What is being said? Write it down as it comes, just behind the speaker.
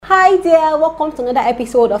Hi there, welcome to another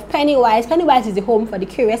episode of Pennywise. Pennywise is the home for the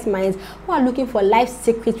curious minds who are looking for life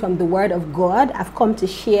secrets from the Word of God. I've come to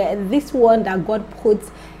share this one that God put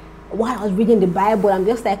while I was reading the Bible. I'm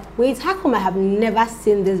just like, wait, how come I have never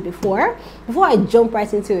seen this before? Before I jump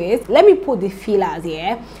right into it, let me put the feelers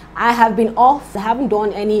here. I have been off. I haven't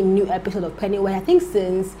done any new episode of Pennywise, I think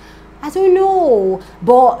since, I don't know.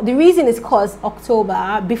 But the reason is because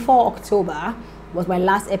before October, was my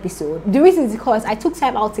last episode. The reason is because I took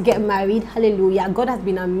time out to get married. Hallelujah. God has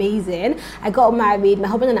been amazing. I got married. My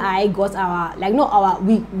husband and I got our,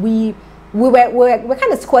 we were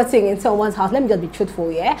kind of squatting in someone's house. Let me just be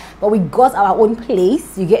truthful, yeah? But we got our own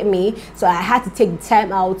place, you get me? So I had to take the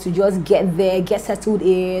time out to just get there, get settled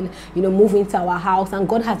in, move into our house. And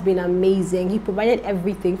God has been amazing. He provided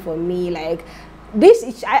everything for me.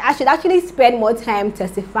 I should actually spend more time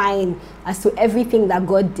testifying as to everything that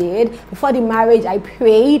God did. Before the marriage, I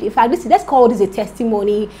prayed. In fact, let's call this a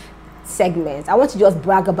testimony segment. I want to just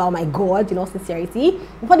brag about my God, sincerity.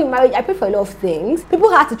 Before the marriage, I prayed for a lot of things.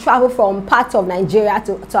 People had to travel from parts of Nigeria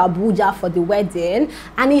to Abuja for the wedding,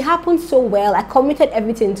 and it happened so well. I committed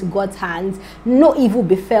everything to God's hands. No evil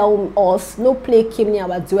befell us. No plague came near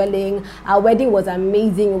our dwelling. Our wedding was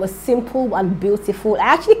amazing. It was simple and beautiful.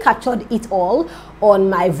 I actually captured it all on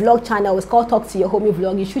my vlog channel. It's called Talk to Your Homie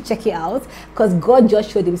Vlog. You should check it out because God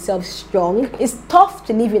just showed himself strong. It's tough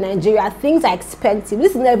to live in Nigeria. Things are expensive.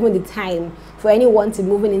 This is not even the time for anyone to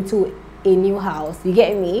move into a new house. You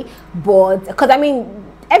get me? But because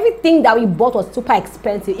everything that we bought was super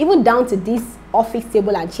expensive, even down to this office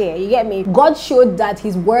table and chair. You get me? God showed that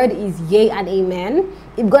his word is yea and amen.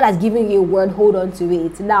 If God has given you a word, hold on to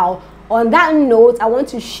it. Now, on that note, I want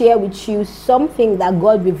to share with you something that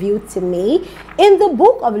God revealed to me in the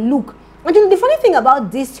book of Luke. And the funny thing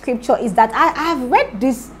about this scripture is that I have read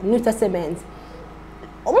this New Testament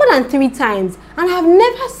more than 3 times and I have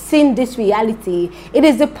never seen this reality. It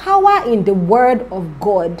is the power in the word of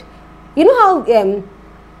God. You know how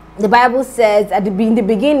the Bible says in the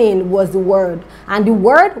beginning was the word, and the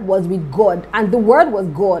word was with God, and the word was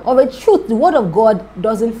God. Of a truth, the word of God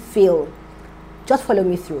doesn't fail. Just follow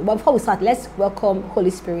me through. But before we start, let's welcome Holy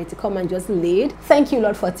Spirit to come and just lead. Thank you,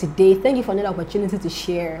 Lord, for today. Thank you for another opportunity to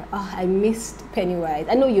share. I missed Pennywise.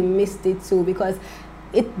 I know you missed it too, because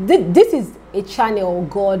this is a channel,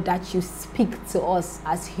 God, that you speak to us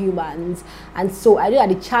as humans. And so I know that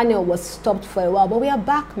the channel was stopped for a while, but we are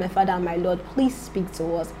back, my Father and my Lord. Please speak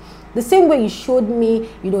to us. The same way you showed me,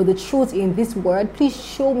 the truth in this word, please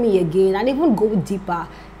show me again and even go deeper.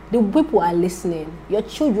 The people are listening. Your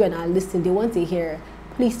children are listening. They want to hear.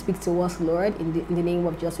 Please speak to us, Lord. In the name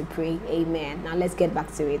of Jesus we pray. Amen. Now let's get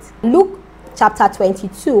back to it. Luke chapter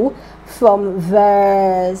 22 from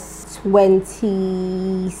verse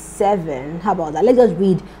 27. How about that? Let's just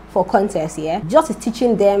read for context here. Jesus is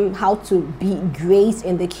teaching them how to be great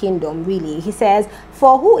in the kingdom, really. He says,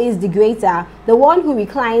 "For who is the greater, the one who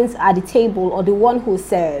reclines at the table or the one who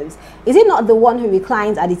serves? Is it not the one who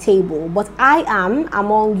reclines at the table? But I am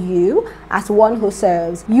among you as one who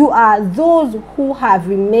serves. You are those who have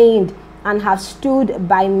remained and have stood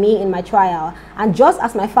by me in my trial. And just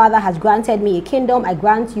as my Father has granted me a kingdom, I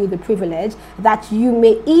grant you the privilege that you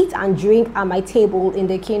may eat and drink at my table in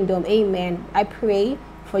the kingdom." Amen. I pray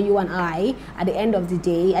for you and I, at the end of the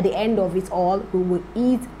day, at the end of it all, we will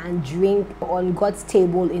eat and drink on God's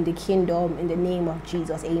table in the kingdom in the name of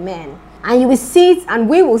Jesus. Amen. And you will sit, and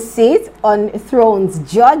we will sit on thrones,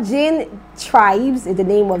 judging tribes in the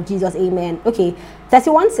name of Jesus. Amen. Okay,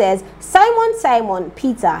 31 says, "Simon, Simon,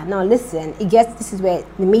 Peter." Now listen, this is where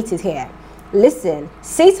the meat is here. Listen,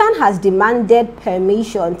 Satan has demanded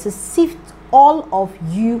permission to sift all of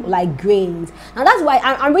you like grains. Now that's why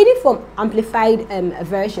I'm reading from Amplified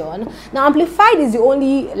version. Now Amplified is the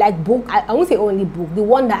only book, I won't say only book, the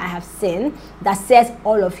one that I have seen that says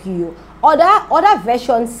all of you. Other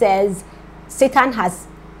version says Satan has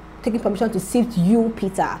taken permission to sift you,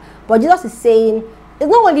 Peter. But Jesus is saying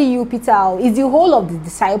it's not only you, Peter, it's the whole of the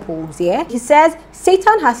disciples. Yeah, he says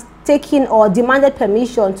Satan has taken or demanded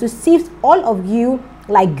permission to sift all of you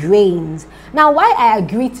like grains. Now, why I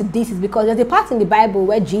agree to this is because there's a part in the Bible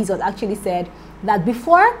where Jesus actually said that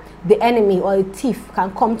before the enemy or a thief can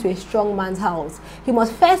come to a strong man's house, he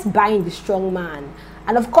must first bind the strong man.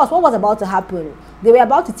 And of course, what was about to happen? They were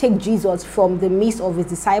about to take Jesus from the midst of his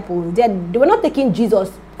disciples. They were not taking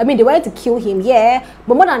Jesus. They wanted to kill him, yeah.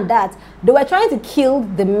 But more than that, they were trying to kill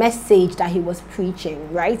the message that he was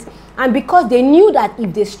preaching, right? And because they knew that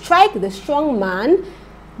if they strike the strong man,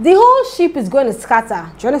 the whole ship is going to scatter.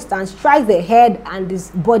 Do you understand? Strike the head and this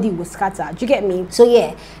body will scatter. Do you get me? So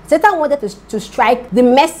yeah, Satan wanted to strike the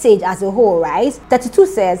message as a whole, right? 32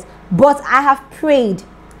 says, "But I have prayed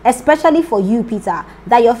especially for you, Peter,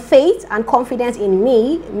 that your faith and confidence in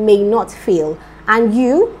me may not fail. And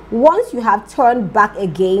you, once you have turned back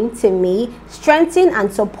again to me, strengthen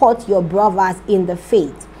and support your brothers in the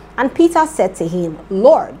faith." And Peter said to him,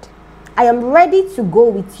 "Lord, I am ready to go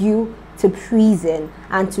with you to prison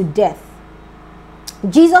and to death."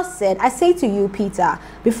 Jesus said, "I say to you, Peter,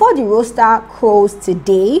 before the rooster crows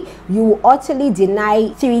today, you will utterly deny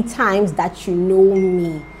 3 times that you know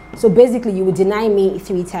me." So basically, you will deny me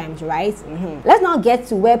 3 times, right? Let's now get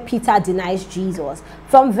to where Peter denies Jesus.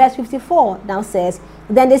 From verse 54 now says,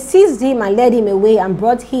 "Then they seized him and led him away and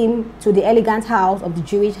brought him to the elegant house of the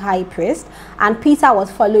Jewish high priest. And Peter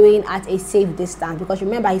was following at a safe distance." Because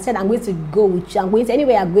remember, he said, "I'm going to go with you. I'm going to,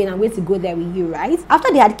 anywhere you're going, I'm going to go there with you," right?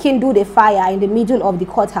 After they had kindled a fire in the middle of the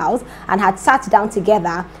courthouse and had sat down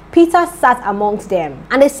together, Peter sat amongst them.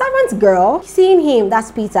 And a servant girl, seeing him,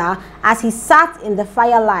 that's Peter, as he sat in the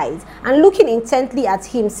firelight and looking intently at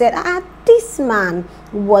him, said, "This man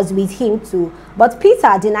was with him too." But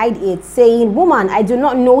Peter denied it, saying, "Woman, I do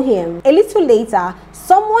not know him." A little later,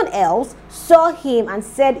 someone else saw him and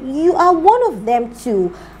said, "You are one of them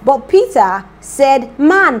too." But Peter said,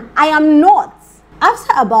 "Man, I am not."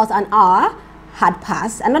 After about an hour had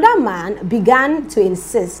passed, another man began to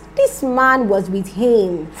insist this man was with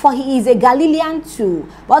him, for he is a Galilean too.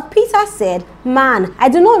 But Peter said, "Man, I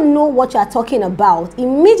do not know what you are talking about."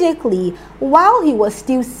 Immediately, while he was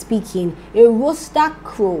still speaking, a rooster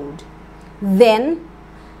crowed. Then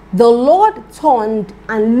the Lord turned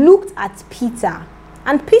and looked at Peter,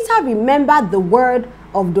 and Peter remembered the word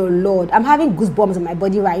of the Lord. I'm having goosebumps in my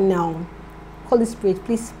body right now. Holy Spirit,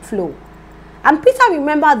 please flow. And Peter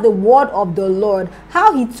remembered the word of the Lord,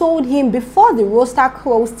 how he told him, "Before the rooster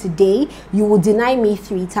crows today, you will deny me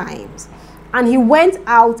 3 times." And he went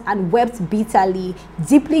out and wept bitterly,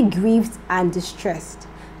 deeply grieved and distressed.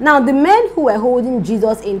 Now the men who were holding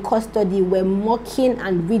Jesus in custody were mocking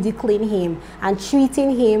and ridiculing him and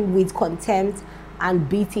treating him with contempt and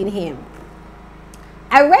beating him.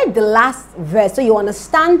 I read the last verse so you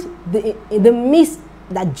understand the midst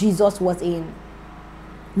that Jesus was in.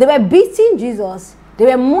 They were beating Jesus, they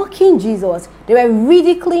were mocking Jesus, they were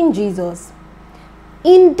ridiculing Jesus.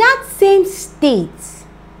 In that same state,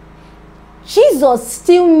 Jesus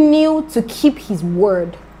still knew to keep his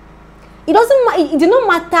word. It did not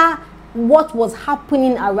matter what was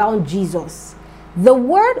happening around Jesus. The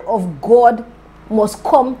word of God must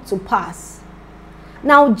come to pass.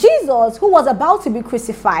 Now Jesus, who was about to be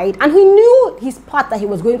crucified and who knew his path that he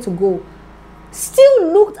was going to go,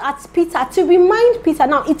 still looked at Peter to remind Peter.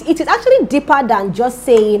 Now it is actually deeper than just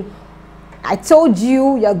saying, "I told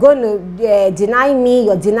you, you're going to deny me,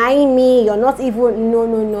 you're denying me, you're not even..."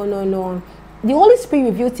 No. The Holy Spirit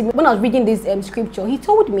revealed to me when I was reading this scripture. He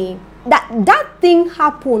told me that thing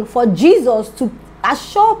happened for Jesus to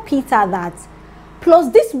assure Peter that, plus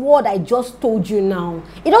this word I just told you now,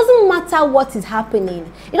 it doesn't matter what is happening,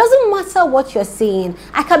 it doesn't matter what you're saying.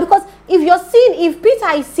 Because if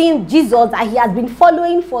Peter is seeing Jesus that he has been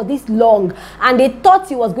following for this long, and they thought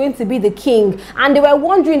he was going to be the king, and they were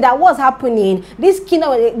wondering that what's happening, this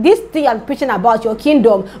kingdom, this thing I'm preaching about, your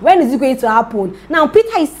kingdom, when is it going to happen? Now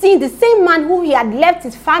Peter is seeing the same man who he had left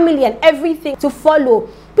his family and everything to follow.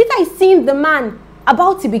 Peter is seeing the man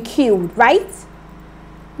about to be killed, right?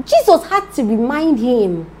 Jesus had to remind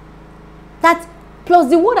him that, plus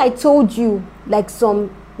the word I told you like some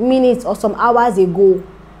minutes or some hours ago,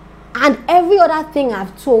 and every other thing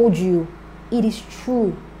I've told you, it is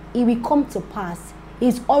true. It will come to pass.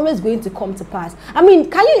 It's always going to come to pass. I mean,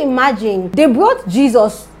 can you imagine? They brought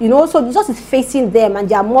Jesus, so Jesus is facing them and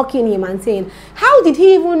they are mocking him and saying, how did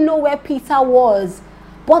he even know where Peter was?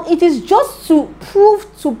 But it is just to prove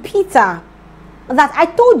to Peter that I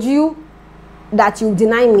told you that you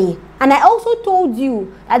deny me. And I also told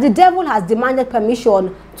you that the devil has demanded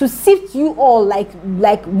permission to sift you all like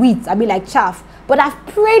wheat, like chaff. But I've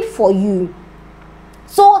prayed for you.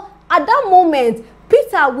 So at that moment,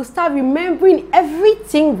 Peter will start remembering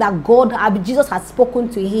everything that Jesus has spoken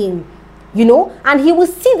to him, and he will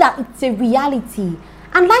see that it's a reality.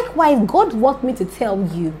 And likewise, God wants me to tell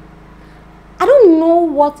you, I don't know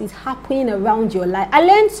what is happening around your life. I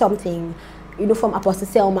learned something, from Apostle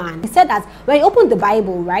Selman. He said that when you open the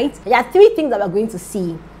Bible, right, there are 3 things that we're going to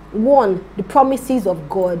see. 1, the promises of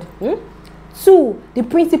God. 2, the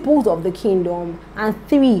principles of the kingdom. And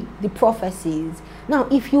 3, the prophecies. Now,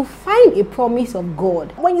 if you find a promise of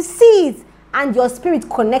God, when you see it and your spirit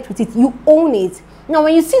connects with it, you own it. Now,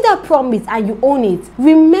 when you see that promise and you own it,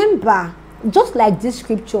 remember, just like this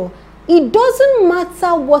scripture, it doesn't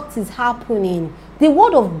matter what is happening. The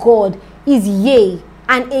word of God is yea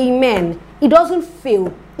and amen. It doesn't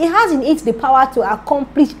fail. It has in it the power to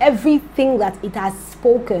accomplish everything that it has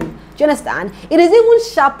spoken. Do you understand? It is even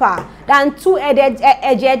sharper than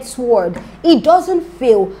two-edged sword. It doesn't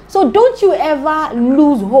fail. So don't you ever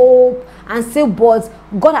lose hope and say, but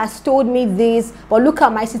God has told me this, but look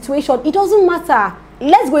at my situation. It doesn't matter.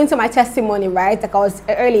 Let's go into my testimony, right? Like I was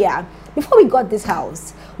earlier. Before we got this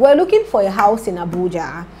house, we were looking for a house in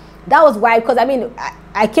Abuja. That was why, because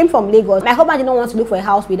I came from Lagos. My husband didn't want to look for a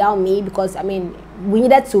house without me, because we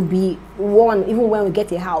needed to be one even when we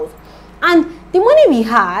get a house. And the money we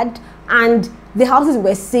had and the houses we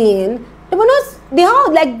were seeing, they were not the house,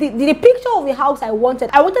 like the picture of the house I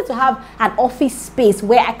wanted. I wanted to have an office space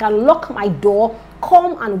where I can lock my door,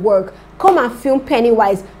 come and work, come and film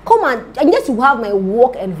Pennywise, come and just to have my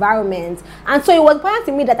work environment. And so it was important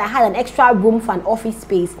to me that I had an extra room for an office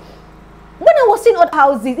space. When I was seeing other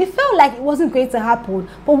houses, it felt like it wasn't going to happen.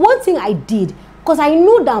 But one thing I did, because I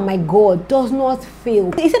know that my God does not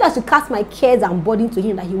fail. He said I should cast my cares and burden to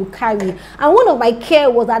him that he will carry. And one of my care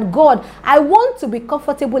was that, God, I want to be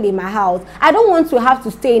comfortable in my house. I don't want to have to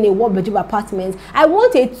stay in a one-bedroom apartment. I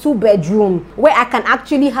want a 2-bedroom where I can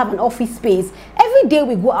actually have an office space. Every day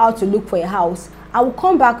we go out to look for a house, I will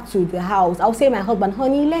come back to the house. I will say to my husband,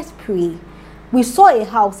 honey, let's pray. We saw a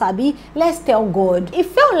house, Abby. Let's tell God. It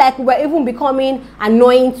felt like we were even becoming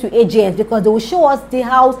annoying to agents, because they will show us the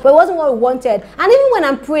house, but it wasn't what we wanted. And even when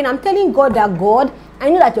I'm praying, I'm telling God that, God, I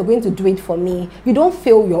know that you're going to do it for me. You don't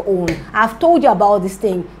fail your own. I've told you about this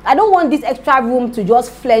thing. I don't want this extra room to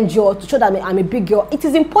just flange you, to show that I'm a big girl. It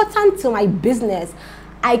is important to my business.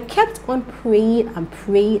 I kept on praying and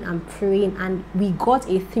praying and praying, and we got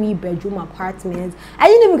a 3-bedroom apartment. I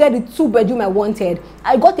didn't even get the 2-bedroom I wanted.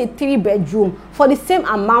 I got a 3-bedroom for the same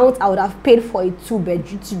amount I would have paid for a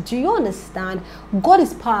 2-bedroom. Do you understand? God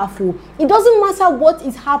is powerful. It doesn't matter what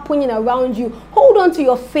is happening around you. Hold on to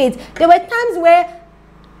your faith. There were times where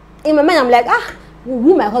in my mind I'm like,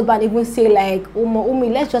 will my husband even say like, Umi,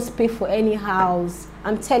 let's just pay for any house?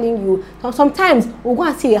 I'm telling you, sometimes we'll go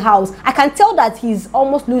and see a house. I can tell that he's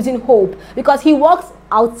almost losing hope, because he works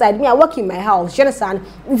outside. Me, I work in my house. Do you understand?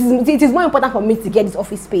 It is more important for me to get this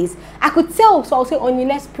office space. I could tell, so I'll say, Oni,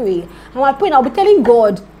 let's pray. And while praying, I'll be telling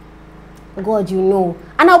God, you know.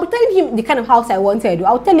 And I'll be telling him the kind of house I wanted.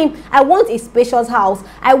 I'll tell him, I want a spacious house.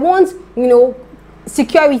 I want,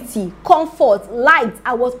 security, comfort, light.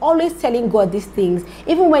 I was always telling God these things.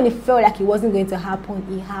 Even when it felt like it wasn't going to happen,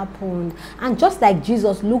 it happened. And just like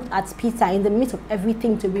Jesus looked at Peter in the midst of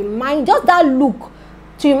everything to remind, just that look,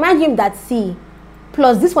 to remind him that, see,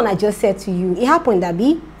 plus this one I just said to you, it happened,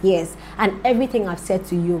 Abby? Yes. And everything I've said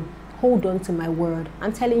to you, hold on to my word.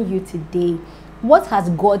 I'm telling you today, what has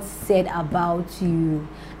God said about you?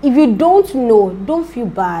 If you don't know, don't feel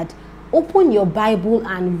bad. Open your Bible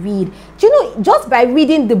and read. Do you know, just by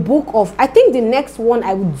reading the book of, I think the next one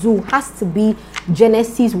I would do has to be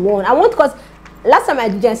Genesis 1. Because last time I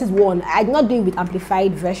did Genesis 1, I did not do it with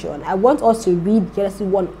amplified version. I want us to read Genesis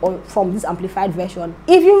 1 from this amplified version.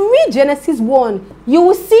 If you read Genesis 1, you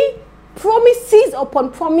will see promises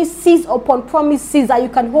upon promises upon promises that you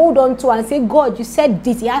can hold on to and say, God, you said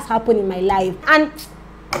this, it has happened in my life. And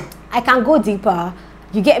I can go deeper.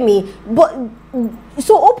 You get me? But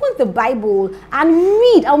so open the Bible and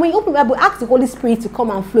read. And when you open the Bible, ask the Holy Spirit to come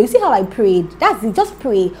and flow. You see how I prayed? That's it. Just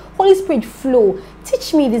pray. Holy Spirit, flow.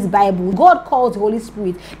 Teach me this Bible. God calls the Holy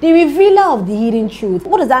Spirit the revealer of the hidden truth.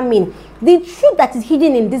 What does that mean? The truth that is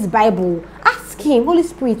hidden in this Bible. Ask him, Holy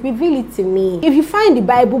Spirit, reveal it to me. If you find the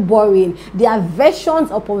Bible boring, there are versions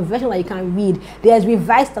upon versions that you can read. There's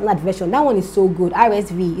Revised Standard Version. That one is so good.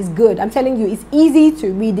 RSV is good. I'm telling you, it's easy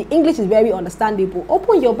to read. The English is very understandable.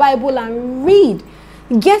 Open your Bible and read.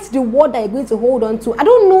 Get the word that you're going to hold on to. I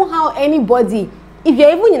don't know how anybody, if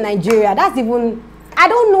you're even in Nigeria, I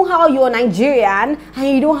don't know how you're Nigerian and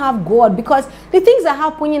you don't have God, because the things that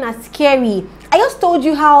are happening are scary. I just told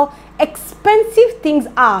you how expensive things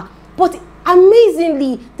are, but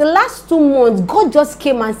amazingly, the last 2 months, God just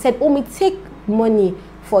came and said, Omi, take money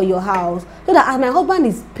for your house. So that as my husband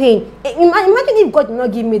is paying, imagine if God did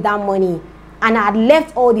not give me that money and I had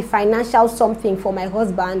left all the financial something for my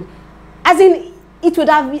husband. As in, it would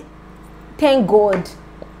have been, thank God.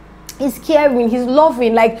 He's caring, he's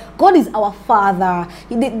loving. Like, God is our Father.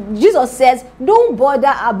 Jesus says, don't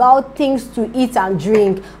bother about things to eat and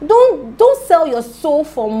drink. Don't sell your soul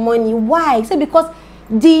for money. Why? He said, because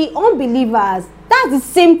the unbelievers, that's the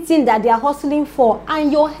same thing that they are hustling for.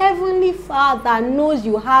 And your heavenly Father knows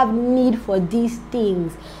you have need for these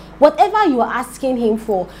things. Whatever you are asking him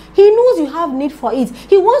for, he knows you have need for it.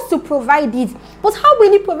 He wants to provide it. But how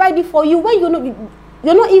will he provide it for you when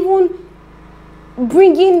you're not even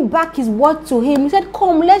bringing back his word to him? He said,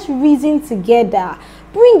 come, let's reason together.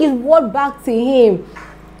 Bring his word back to him.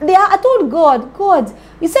 I told God,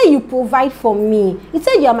 you said you provide for me. You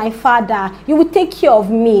said you are my father. You will take care of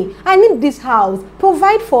me. I need this house.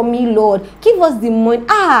 Provide for me, Lord. Give us the money.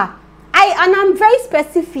 And I'm very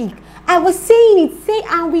specific. I was saying it,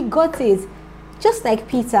 and we got it. Just like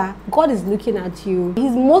Peter, God is looking at you.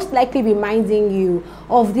 He's most likely reminding you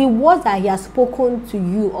of the words that he has spoken to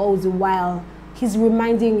you all the while. He's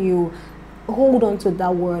reminding you, hold on to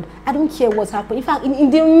that word. I don't care what's happening. In fact, in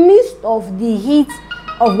the midst of the heat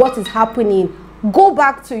of what is happening, go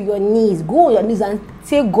back to your knees. Go on your knees and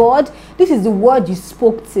say, God, this is the word you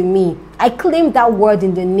spoke to me. I claim that word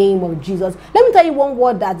in the name of Jesus. Let me tell you one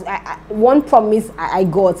word one promise I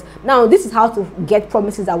got. Now, this is how to get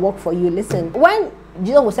promises that work for you. Listen, when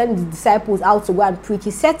Jesus was sending the disciples out to go and preach,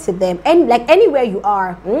 he said to them, anywhere you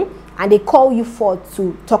are, and they call you forth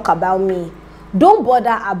to talk about me, don't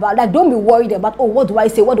bother about that. Don't be worried about, what do I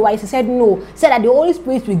say? What do I say? He said, no. He said that the Holy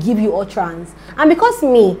Spirit will give you utterance. And because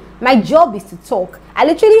my job is to talk. I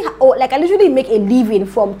literally make a living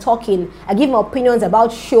from talking. I give my opinions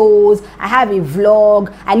about shows. I have a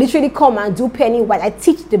vlog. I literally come and do Pennywise. I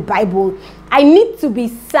teach the Bible. I need to be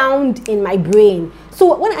sound in my brain.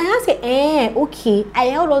 So when I asked, okay, I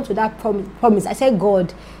held on to that promise. I said,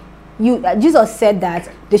 God, Jesus said that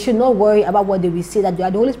they should not worry about what they will say, that the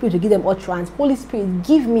Holy Spirit will give them utterance. Holy Spirit,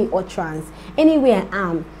 give me utterance. Anywhere I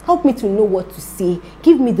am, help me to know what to say.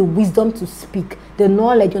 Give me the wisdom to speak, the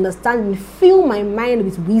knowledge, understanding. Fill my mind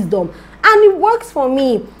with wisdom. And it works for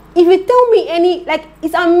me. If you tell me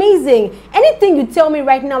it's amazing. Anything you tell me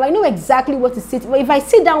right now, I know exactly what to say. But if I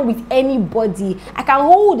sit down with anybody, I can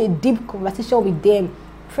hold a deep conversation with them.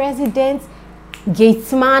 President,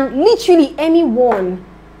 Gatesman, literally anyone.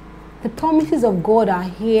 The promises of God are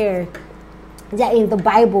here. They are in the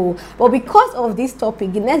Bible. But because of this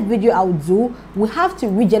topic, the next video I'll do, we have to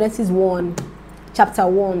read Genesis 1, chapter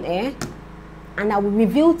 1, and I will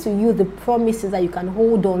reveal to you the promises that you can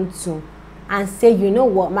hold on to and say, you know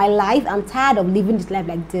what, my life, I'm tired of living this life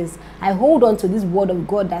like this. I hold on to this word of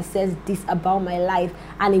God that says this about my life,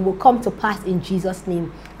 and it will come to pass in Jesus'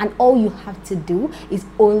 name. And all you have to do is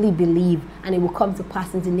only believe, and it will come to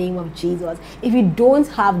pass in the name of Jesus. If you don't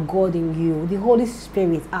have God in you, the Holy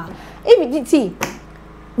Spirit, do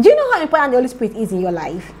you know how important the Holy Spirit is in your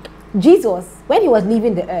life? Jesus, when he was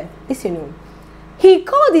leaving the earth, he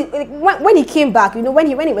called it, when he came back, when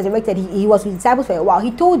he was resurrected, he was with his disciples for a while.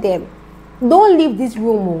 He told them, don't leave this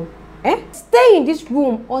room. Stay in this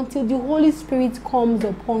room until the Holy Spirit comes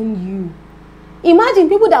upon you. Imagine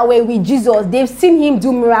people that were with Jesus. They've seen him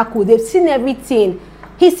do miracles. They've seen everything.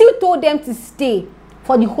 He still told them to stay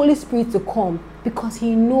for the Holy Spirit to come, because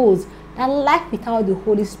he knows that life without the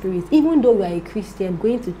Holy Spirit, even though you are a Christian,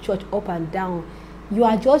 going to church up and down, you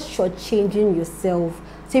are just shortchanging yourself.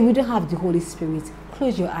 So if you don't have the Holy Spirit,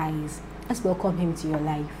 close your eyes. Let's welcome him to your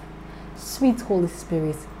life. Sweet Holy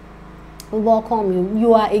Spirit, welcome you.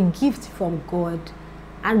 You are a gift from God,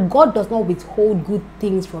 and God does not withhold good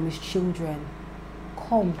things from his children.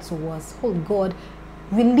 Come to us. Oh God,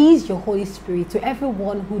 release your Holy Spirit to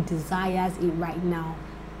everyone who desires it right now.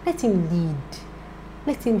 Let him lead.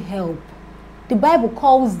 Let him help. The Bible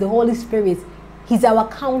calls the Holy Spirit, he's our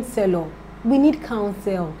counselor. We need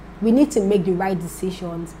counsel. We need to make the right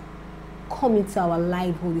decisions. Come into our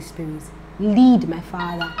life, Holy Spirit. Lead, my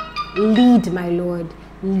Father. Lead, my Lord.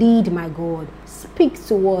 Lead, my God. Speak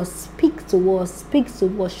to us. Speak to us. Speak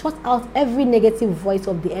to us. Shut out every negative voice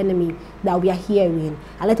of the enemy that we are hearing,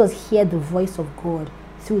 and let us hear the voice of God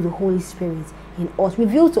through the Holy Spirit in us.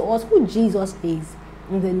 Reveal to us who Jesus is.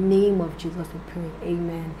 In the name of Jesus we pray.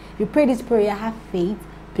 Amen. If you pray this prayer, have faith,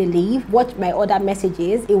 believe. Watch my other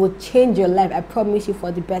messages. It will change your life. I promise you,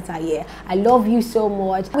 for the better. I love you so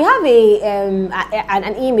much. We have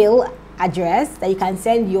an email address that you can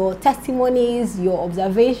send your testimonies, your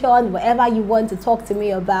observations, whatever you want to talk to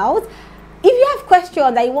me about. If you have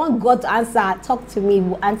questions that you want God to answer, talk to me.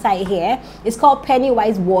 We'll answer it here. It's called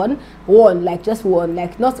Pennywise1, like just one,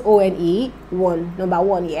 like not O-N-E, one, number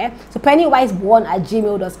one, So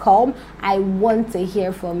Pennywise1@gmail.com. I want to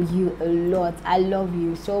hear from you a lot. I love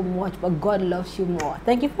you so much, but God loves you more.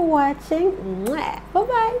 Thank you for watching.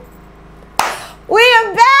 Bye-bye. We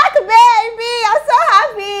are back, baby. I'm so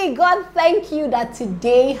happy. God, thank you that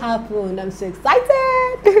today happened. I'm so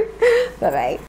excited. Bye-bye.